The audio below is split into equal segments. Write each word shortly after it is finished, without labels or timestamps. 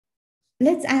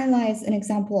let's analyze an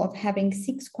example of having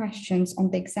 6 questions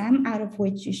on the exam, out of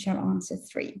which you shall answer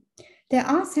 3. There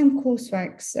are some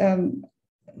courseworks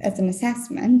as an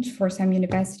assessment. For some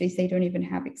universities, they don't even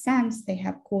have exams, they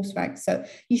have coursework. So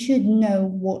you should know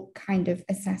what kind of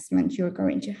assessment you're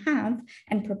going to have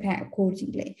and prepare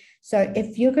accordingly. So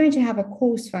if you're going to have a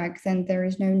coursework, then there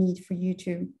is no need for you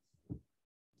to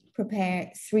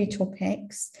prepare 3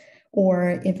 topics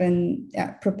or even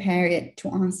prepare it to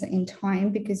answer in time,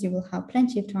 because you will have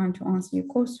plenty of time to answer your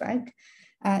coursework.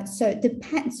 So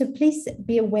please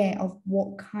be aware of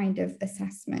what kind of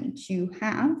assessment you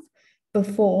have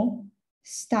before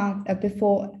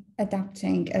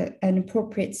adapting an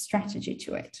appropriate strategy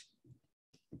to it.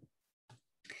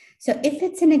 So if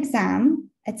it's an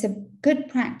exam, it's a good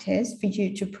practice for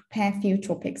you to prepare few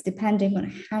topics depending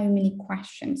on how many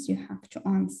questions you have to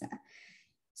answer.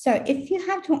 So if you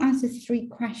have to answer 3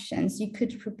 questions, you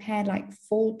could prepare like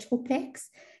 4 topics,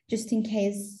 just in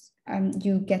case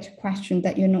you get a question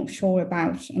that you're not sure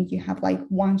about and you have like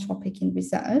 1 topic in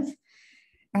reserve.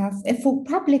 For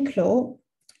public law,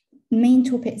 main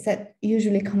topics that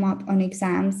usually come up on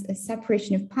exams are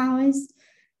separation of powers,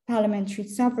 parliamentary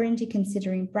sovereignty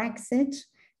considering Brexit,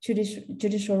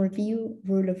 judicial review,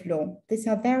 rule of law. These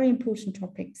are very important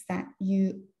topics that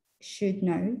you should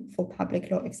know for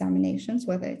public law examinations,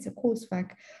 whether it's a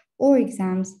coursework or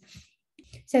exams.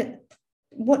 So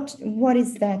what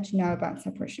is there to know about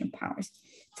separation of powers?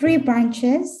 3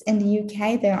 branches in the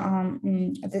UK. There are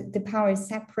the power is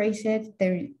separated.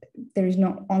 There is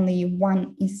not only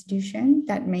 1 institution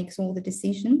that makes all the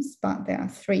decisions, but there are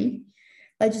 3: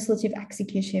 legislative,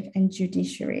 executive, and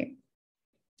judiciary.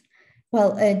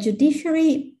 Well,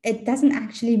 judiciary, it doesn't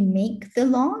actually make the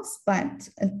laws, but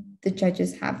the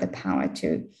judges have the power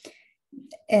to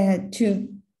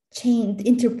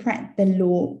interpret the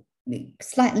law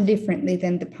slightly differently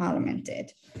than the parliament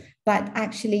did. But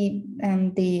actually,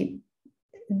 the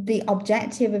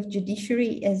objective of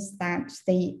judiciary is that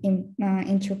they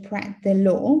interpret the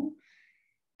law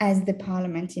as the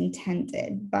parliament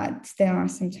intended, but there are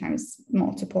sometimes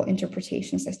multiple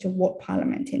interpretations as to what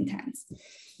parliament intends.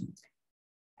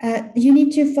 You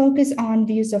need to focus on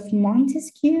views of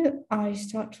Montesquieu,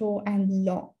 Aristotle, and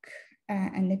Locke,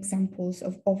 and examples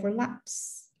of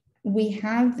overlaps. We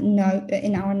have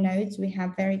in our notes, we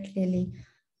have very clearly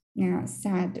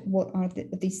said what are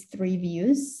these 3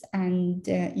 views, and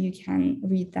you can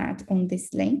read that on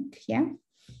this link here.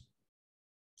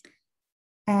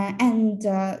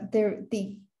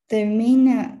 The main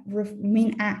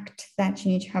act that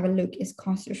you need to have a look is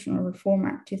Constitutional Reform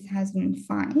Act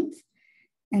 2005.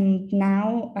 And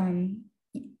now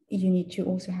you need to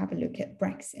also have a look at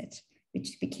Brexit,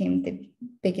 which became the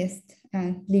biggest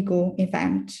legal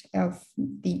event of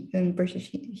the British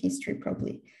history,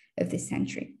 probably, of this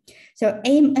century. So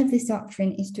aim of this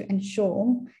doctrine is to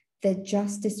ensure the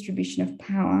just distribution of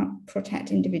power, protect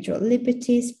individual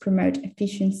liberties, promote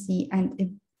efficiency,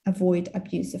 and avoid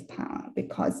abuse of power.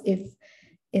 Because if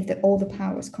all the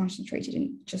power was concentrated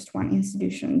in just 1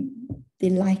 institution, the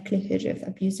likelihood of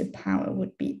abuse of power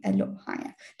would be a lot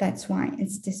higher. That's why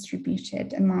it's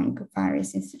distributed among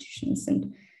various institutions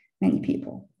and many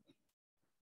people.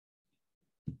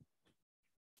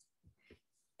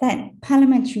 Then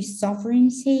parliamentary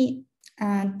sovereignty.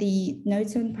 The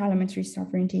notes on parliamentary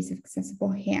sovereignty is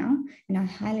accessible here, and I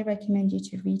highly recommend you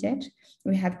to read it.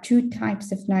 We have 2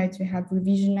 types of notes. We have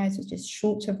revision notes, which is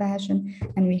shorter version,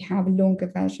 and we have longer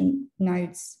version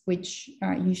notes, which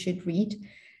you should read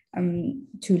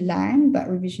to learn. But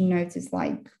revision notes is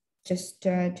like just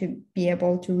to be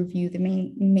able to review the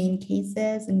main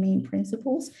cases and main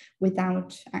principles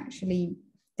without actually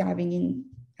diving in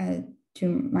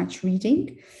too much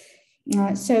reading.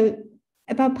 So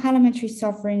about parliamentary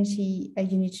sovereignty,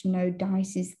 you need to know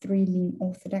Dicey's 3-limb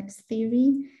orthodox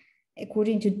theory.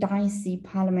 According to Dicey,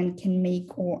 Parliament can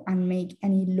make or unmake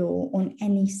any law on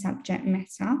any subject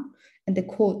matter, and the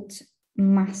court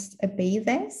must obey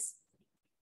this.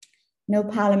 No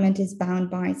parliament is bound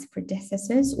by its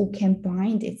predecessors or can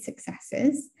bind its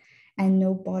successors, and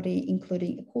no body,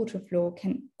 including a court of law,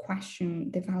 can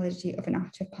question the validity of an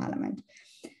act of parliament.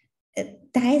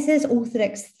 Dicey's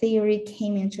orthodox theory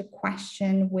came into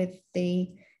question with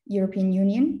the European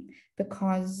Union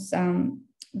because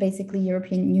basically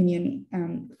European Union,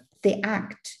 the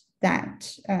act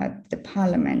that the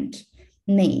Parliament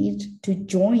made to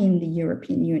join the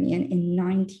European Union in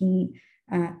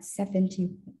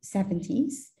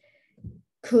 1970s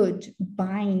could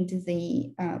bind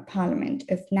the Parliament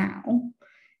of now,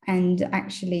 and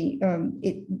actually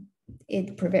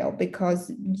it prevailed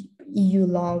because EU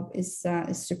law is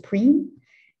supreme,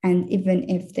 and even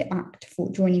if the act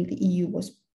for joining the EU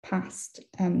was passed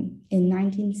in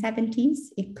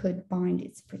 1970s, it could bind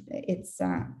its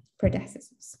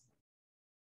predecessors.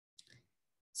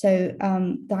 So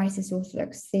the ISIS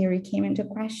Orthodox theory came into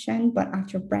question, but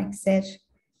after Brexit,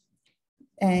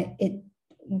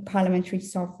 parliamentary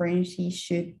sovereignty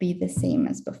should be the same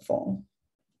as before.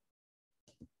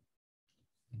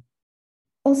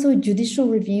 Also, judicial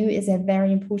review is a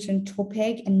very important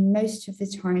topic, and most of the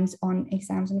times on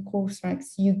exams and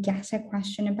courseworks, you get a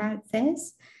question about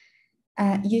this.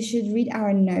 You should read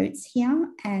our notes here,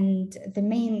 and the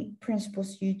main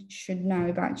principles you should know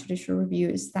about judicial review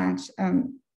is that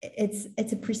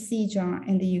it's a procedure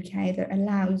in the UK that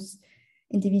allows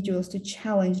individuals to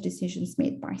challenge decisions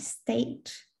made by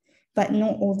state, but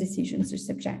not all decisions are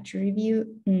subject to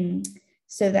review.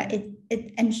 So that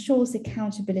it ensures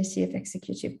accountability of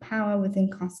executive power within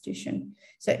Constitution.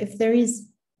 So if there is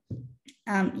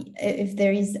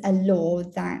a law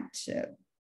that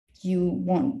you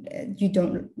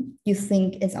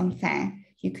think is unfair,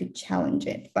 you could challenge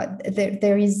it. But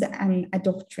there is a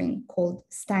doctrine called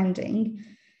standing,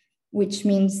 which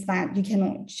means that you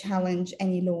cannot challenge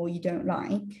any law you don't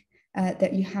like,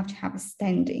 that you have to have a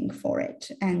standing for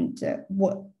it. And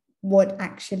what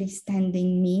actually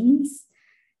standing means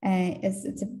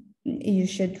you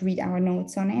should read our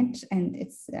notes on it, and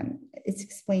it's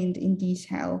explained in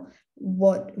detail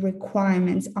what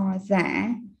requirements are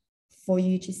there for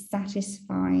you to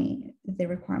satisfy the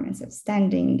requirements of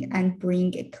standing and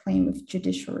bring a claim of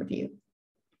judicial review.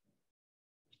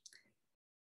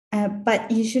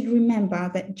 But you should remember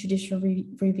that judicial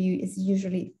review is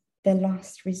usually the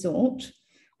last resort.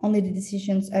 Only the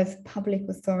decisions of public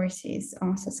authorities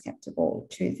are susceptible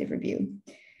to the review.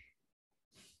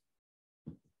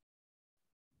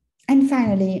 And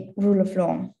finally, rule of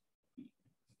law.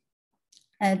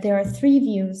 There are three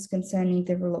views concerning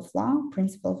the rule of law: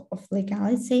 principle of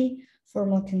legality,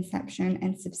 formal conception,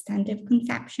 and substantive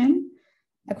conception.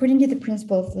 According to the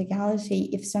principle of legality,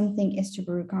 if something is to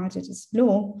be regarded as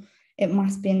law, it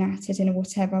must be enacted in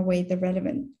whatever way the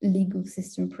relevant legal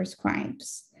system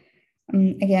prescribes.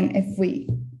 Again,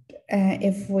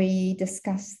 if we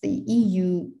discuss the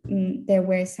EU, there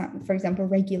were some, for example,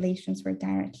 regulations were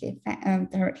directly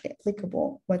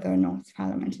applicable, whether or not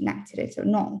Parliament enacted it or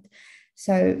not.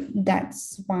 So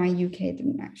that's why UK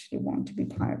didn't actually want to be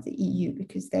part of the EU,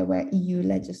 because there were EU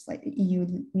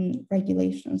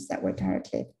regulations that were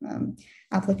directly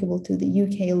applicable to the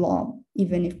UK law,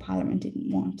 even if Parliament didn't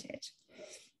want it.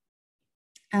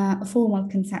 Formal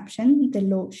conception: the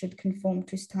law should conform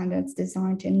to standards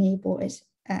designed to enable it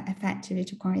effectively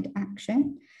to guide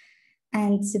action.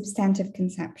 And substantive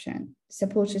conception: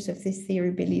 supporters of this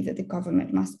theory believe that the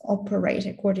government must operate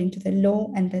according to the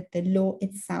law and that the law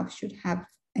itself should have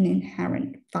an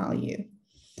inherent value.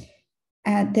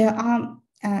 There are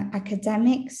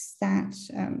academics that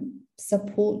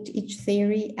support each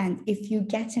theory, and if you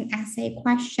get an essay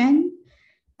question,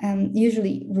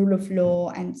 usually rule of law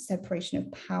and separation of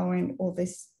power and all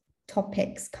these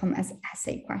topics come as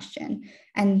essay question.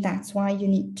 And that's why you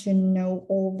need to know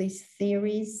all these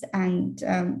theories and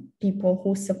people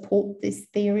who support these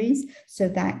theories, so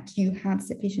that you have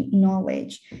sufficient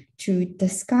knowledge to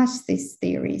discuss these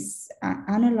theories,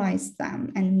 analyze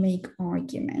them, and make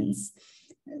arguments.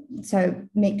 So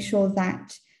make sure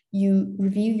that you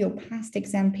review your past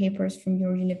exam papers from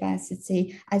your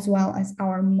university, as well as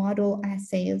our model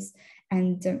essays,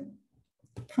 and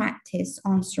practice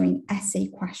answering essay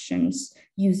questions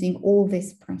using all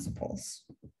these principles.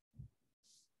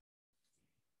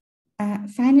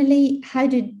 Finally, how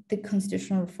did the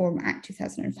Constitutional Reform Act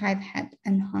 2005 have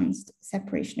enhanced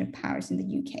separation of powers in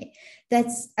the UK?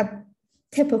 That's a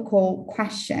typical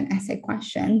question, essay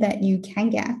question, that you can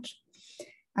get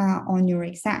on your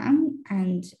exam,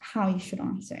 and how you should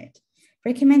answer it.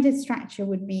 Recommended structure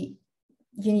would be,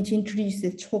 you need to introduce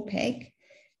the topic.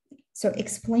 So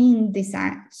explain this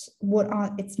act, what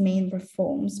are its main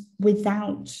reforms,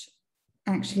 without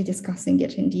actually discussing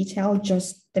it in detail,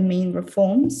 just the main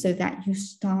reforms, so that you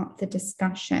start the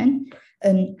discussion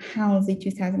on how the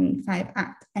 2005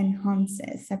 Act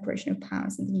enhances separation of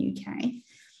powers in the UK.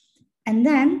 And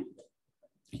then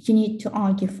you need to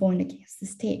argue for and against the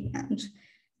statement,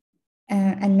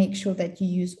 and make sure that you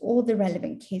use all the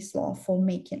relevant case law for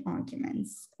making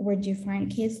arguments. Where do you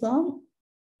find case law?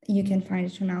 You can find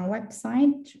it on our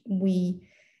website. We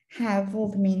have all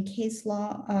the main case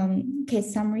law,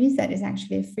 case summaries. That is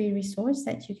actually a free resource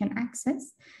that you can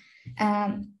access.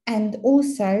 And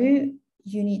also,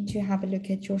 you need to have a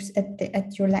look at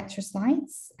your lecture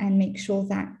slides and make sure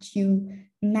that you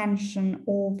mention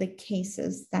all the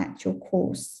cases that your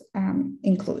course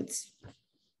includes.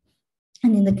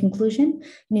 And in the conclusion,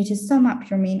 you need to sum up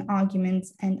your main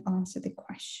arguments and answer the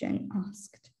question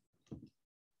asked.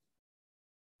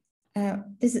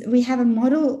 We have a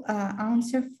model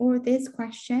answer for this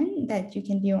question that you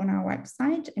can view on our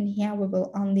website. And here we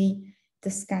will only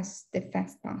discuss the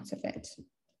first part of it.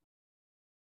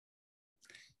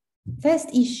 First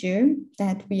issue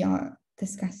that we are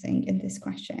discussing in this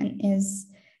question is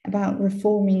about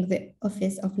reforming the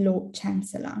Office of Lord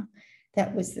Chancellor.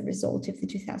 That was the result of the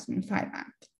 2005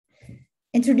 Act.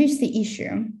 Introduce the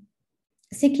issue.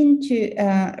 Seeking to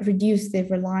reduce the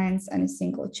reliance on a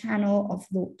single channel of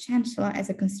Lord Chancellor as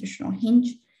a constitutional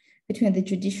hinge between the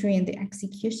judiciary and the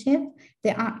executive,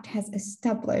 the Act has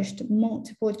established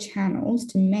multiple channels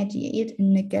to mediate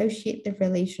and negotiate the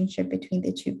relationship between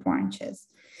the two branches.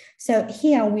 So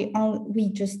here we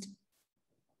just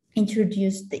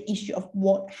introduced the issue of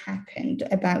what happened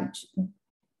about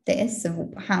this,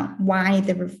 why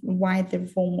the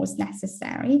reform was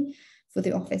necessary for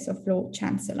the Office of Lord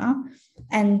Chancellor.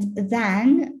 And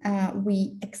then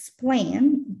we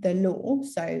explain the law.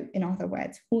 So in other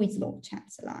words, who is Lord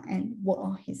Chancellor and what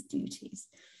are his duties?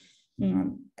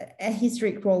 A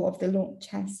historic role of the Lord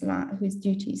Chancellor, whose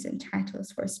duties and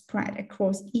titles were spread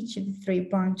across each of the three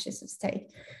branches of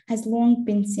state, has long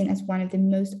been seen as one of the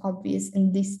most obvious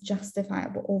and least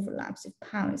justifiable overlaps of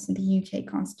powers in the UK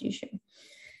Constitution.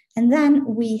 And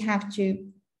then we have to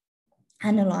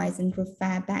analyze and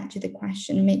refer back to the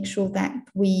question, make sure that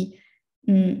we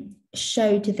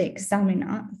show to the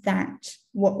examiner that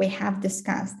what we have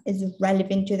discussed is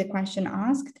relevant to the question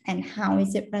asked, and how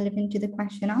is it relevant to the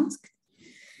question asked.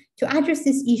 To address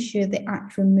this issue, the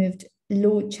Act removed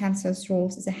Lord Chancellor's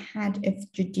roles as a head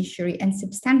of judiciary and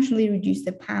substantially reduced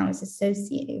the powers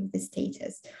associated with the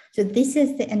status. So this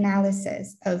is the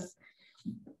analysis of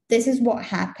this is what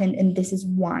happened and this is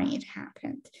why it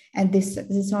happened. And these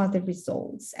are the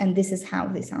results. And this is how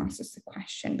this answers the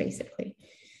question, basically.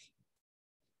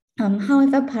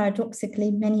 However,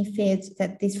 paradoxically, many feared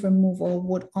that this removal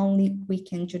would only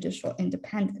weaken judicial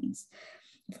independence.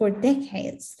 For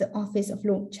decades, the Office of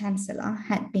Lord Chancellor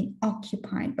had been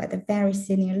occupied by the very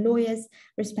senior lawyers,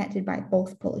 respected by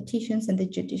both politicians and the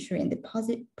judiciary, and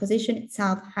the position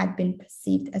itself had been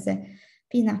perceived as a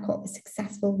pinnacle of a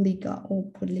successful legal or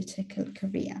political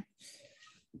career.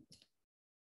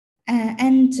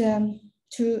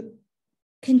 To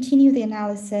continue the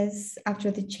analysis,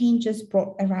 after the changes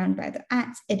brought around by the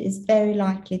Act, it is very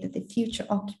likely that the future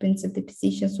occupants of the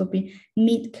positions will be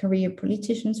mid-career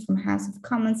politicians from House of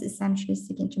Commons, essentially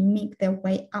seeking to make their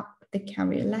way up the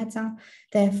career ladder.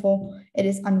 Therefore, it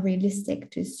is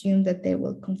unrealistic to assume that they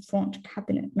will confront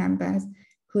cabinet members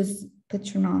whose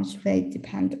patronage they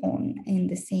depend on in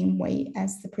the same way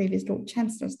as the previous Lord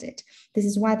Chancellors did. This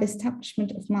is why the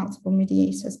establishment of multiple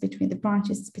mediators between the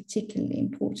branches is particularly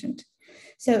important.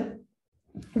 So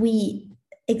we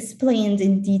explained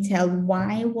in detail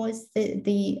why was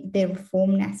the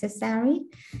reform necessary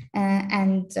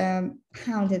and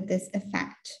how did this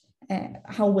affect,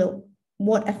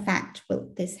 what effect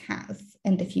will this have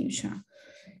in the future?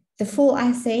 The full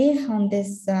essay on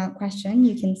this question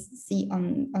you can see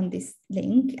on this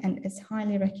link, and it's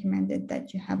highly recommended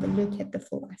that you have a look at the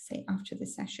full essay after the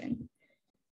session.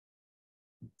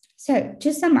 So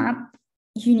to sum up,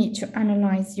 you need to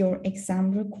analyze your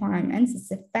exam requirements. It's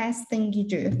the first thing you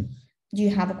do. Do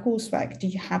you have a coursework? Do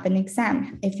you have an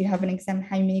exam? If you have an exam,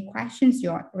 how many questions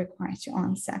you are required to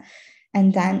answer?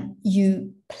 And then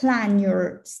you plan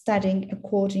your studying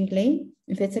accordingly.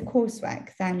 If it's a coursework,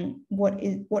 then what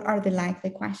are the likely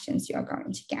questions you are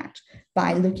going to get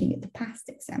by looking at the past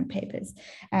exam papers?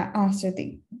 Answer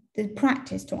the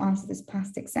practice to answer these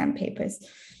past exam papers.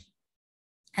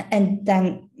 And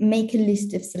then make a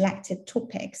list of selected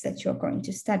topics that you're going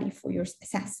to study for your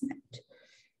assessment.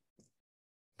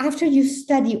 After you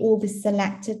study all the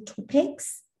selected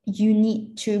topics, you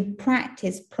need to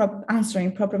practice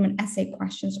answering problem and essay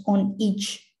questions on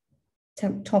each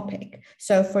topic.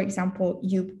 So for example,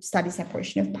 you study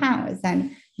separation of powers,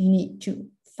 then you need to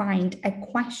find a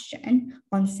question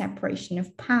on separation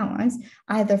of powers,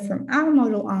 either from our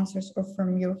model answers or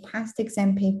from your past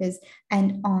exam papers,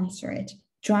 and answer it.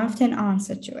 Draft an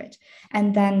answer to it.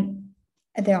 And then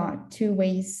there are two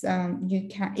ways you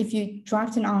can, if you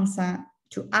draft an answer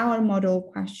to our model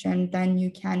question, then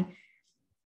you can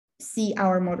see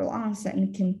our model answer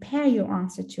and compare your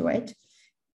answer to it.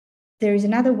 There is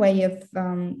another way of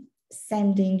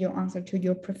sending your answer to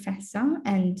your professor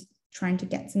and trying to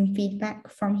get some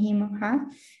feedback from him or her.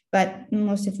 But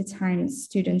most of the time,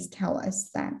 students tell us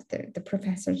that the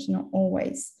professors not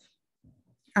always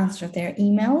answer their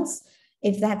emails.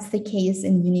 If that's the case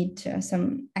and you need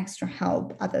some extra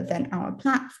help other than our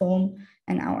platform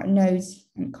and our notes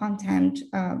and content,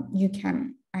 you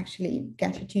can actually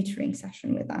get a tutoring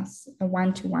session with us, a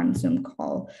one-to-one Zoom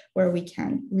call where we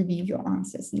can review your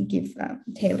answers and give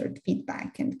tailored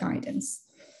feedback and guidance.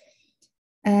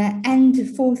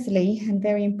 And fourthly, and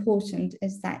very important,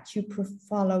 is that you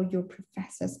follow your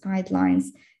professor's guidelines.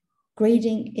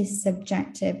 Grading is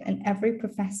subjective, and every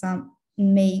professor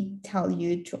may tell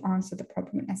you to answer the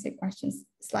problem essay questions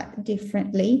slightly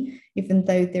differently, even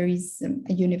though there is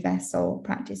a universal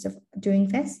practice of doing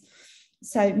this.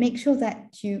 So make sure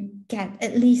that you get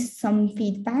at least some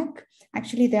feedback.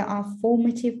 Actually, there are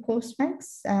formative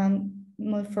courseworks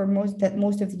for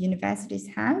most of the universities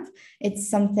have. It's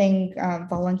something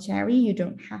voluntary. You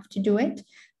don't have to do it,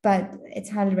 but it's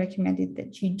highly recommended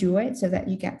that you do it so that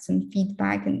you get some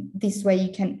feedback. And this way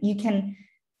you can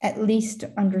at least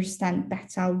understand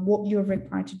better what you're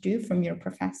required to do from your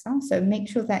professor. So make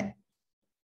sure that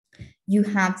you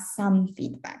have some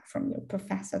feedback from your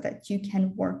professor that you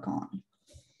can work on.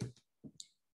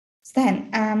 So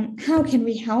then, how can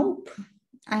we help?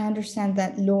 I understand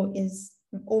that law is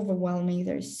overwhelming.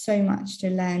 There's so much to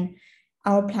learn.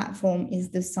 Our platform is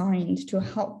designed to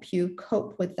help you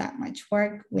cope with that much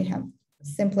work. We have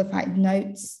simplified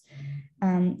notes,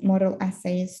 model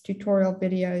essays, tutorial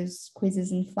videos,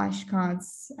 quizzes and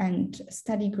flashcards, and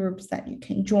study groups that you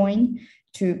can join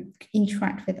to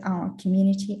interact with our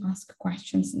community, ask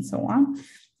questions, and so on.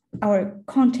 Our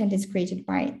content is created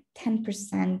by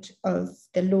 10% of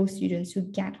the law students who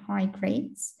get high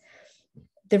grades.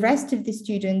 The rest of the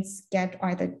students get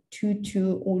either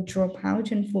 2-2 or drop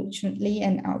out, unfortunately,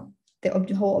 and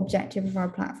the whole objective of our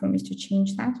platform is to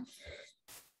change that.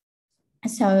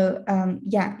 So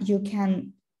yeah, you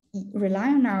can rely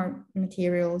on our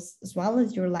materials as well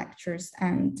as your lectures,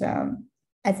 and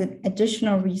as an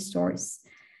additional resource,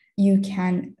 you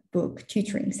can book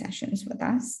tutoring sessions with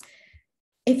us.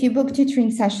 If you book tutoring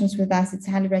sessions with us, it's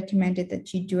highly recommended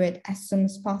that you do it as soon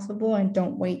as possible and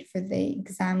don't wait for the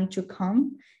exam to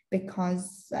come,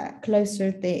 because closer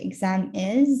the exam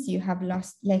is, you have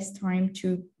less time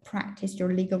to practice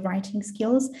your legal writing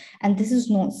skills. And this is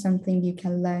not something you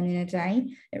can learn in a day.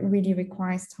 It really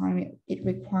requires time. It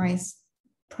requires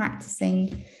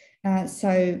practicing.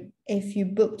 So if you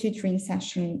book tutoring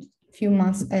sessions a few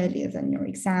months earlier than your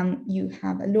exam, you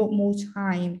have a lot more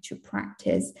time to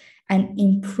practice and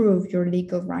improve your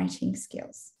legal writing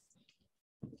skills.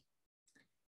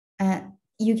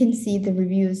 You can see the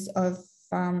reviews of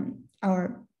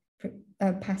our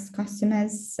past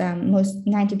customers.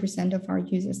 90% of our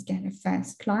users get a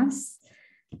first class.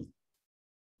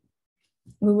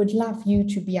 We would love you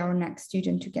to be our next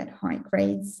student to get high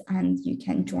grades, and you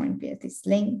can join via this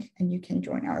link, and you can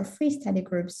join our free study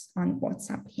groups on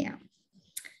WhatsApp here.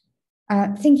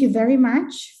 Thank you very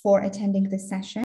much for attending this session.